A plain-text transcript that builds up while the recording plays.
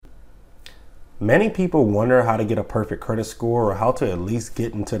Many people wonder how to get a perfect credit score or how to at least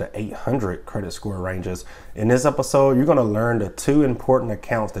get into the 800 credit score ranges. In this episode, you're going to learn the 2 important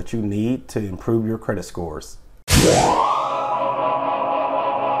accounts that you need to improve your credit scores.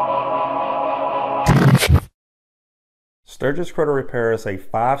 Sturgis Credit Repair is a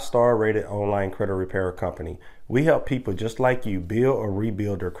 5-star rated online credit repair company. We help people just like you build or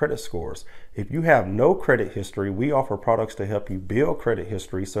rebuild their credit scores. If you have no credit history, we offer products to help you build credit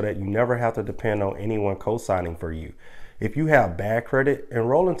history so that you never have to depend on anyone co-signing for you. If you have bad credit,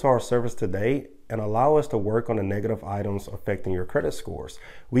 enroll into our service today and allow us to work on the negative items affecting your credit scores.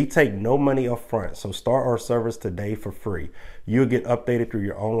 We take no money up front, so start our service today for free. You'll get updated through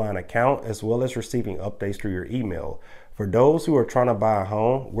your online account as well as receiving updates through your email. For those who are trying to buy a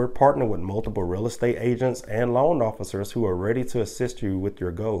home, we're partnered with multiple real estate agents and loan officers who are ready to assist you with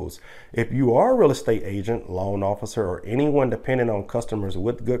your goals. If you are a real estate agent, loan officer, or anyone dependent on customers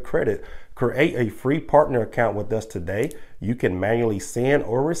with good credit, create a free partner account with us today. You can manually send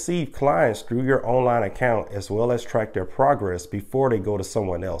or receive clients through your online account as well as track their progress before they go to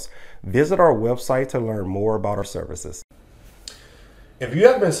someone else. Visit our website to learn more about our services. If you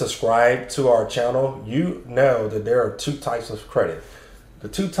have been subscribed to our channel, you know that there are 2 types of credit. The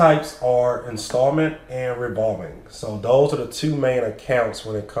 2 types are installment and revolving. So those are the 2 main accounts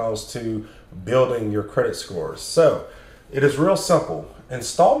when it comes to building your credit scores. So it is real simple.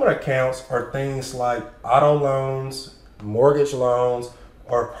 Installment accounts are things like auto loans, mortgage loans,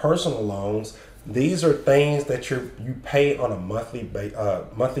 or personal loans. These are things that you pay on a monthly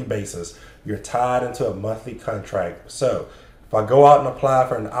basis. You're tied into a monthly contract. So if I go out and apply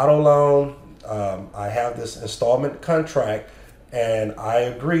for an auto loan, I have this installment contract and I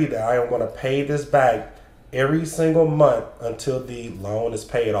agree that I am going to pay this back every single month until the loan is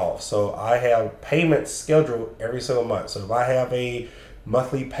paid off. So I have payments scheduled every single month. So if I have a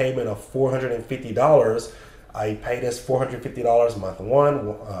monthly payment of $450, I pay this $450 month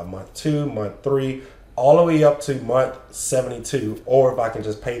 1, month 2, month 3, all the way up to month 72. Or if I can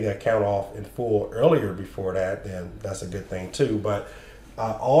just pay the account off in full earlier before that, then that's a good thing too. But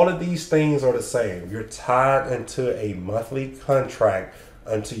all of these things are the same. You're tied into a monthly contract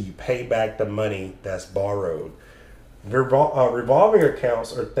until you pay back the money that's borrowed. Revolving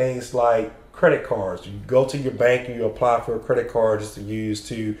accounts are things like credit cards. You go to your bank and you apply for a credit card just to use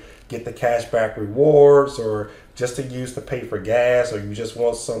to get the cash back rewards, or just to use to pay for gas, or you just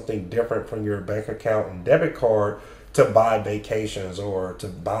want something different from your bank account and debit card to buy vacations or to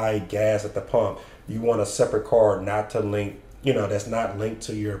buy gas at the pump. You want a separate card not to link, that's not linked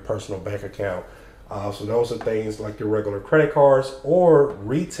to your personal bank account. So those are things like your regular credit cards or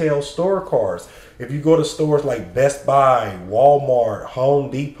retail store cards. If you go to stores like Best Buy, Walmart,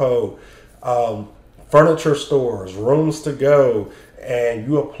 Home Depot, furniture stores, Rooms to Go, and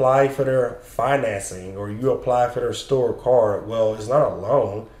you apply for their financing or you apply for their store card, well, it's not a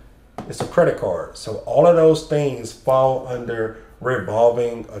loan, it's a credit card. So all of those things fall under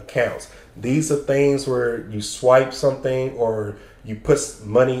revolving accounts. These are things where you swipe something or you put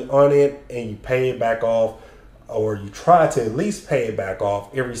money on it and you pay it back off, or you try to at least pay it back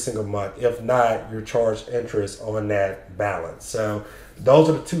off every single month. If not, you're charged interest on that balance. So those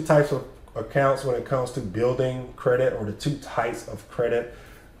are the 2 types of accounts when it comes to building credit, or the 2 types of credit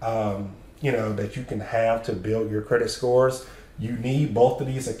that you can have to build your credit scores. You need both of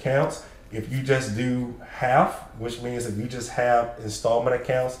these accounts. If you just do half, which means if you just have installment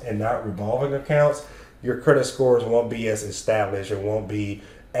accounts and not revolving accounts, your credit scores won't be as established, it won't be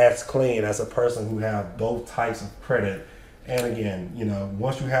as clean as a person who have both types of credit. And again,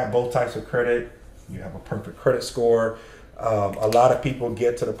 once you have both types of credit, you have a perfect credit score. A lot of people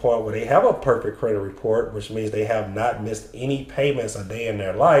get to the point where they have a perfect credit report, which means they have not missed any payments a day in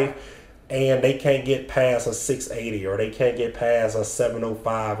their life, and they can't get past a 680 or they can't get past a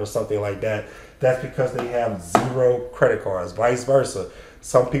 705 or something like that. That's because they have 0 credit cards. Vice versa.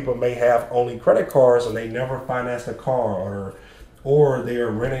 Some people may have only credit cards and they never financed a car, or they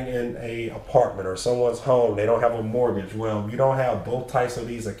are renting in a apartment or someone's home. They don't have a mortgage. Well, if you don't have both types of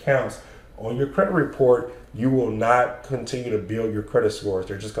these accounts on your credit report, you will not continue to build your credit scores.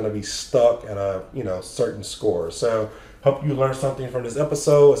 They're just going to be stuck at a certain score. So hope you learned something from this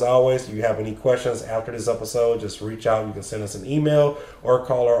episode. As always, if you have any questions after this episode, just reach out. You can send us an email or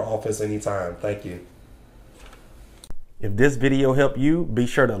call our office anytime. Thank you. If this video helped you, be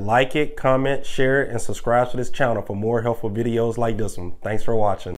sure to like it, comment, share it, and subscribe to this channel for more helpful videos like this one. Thanks for watching.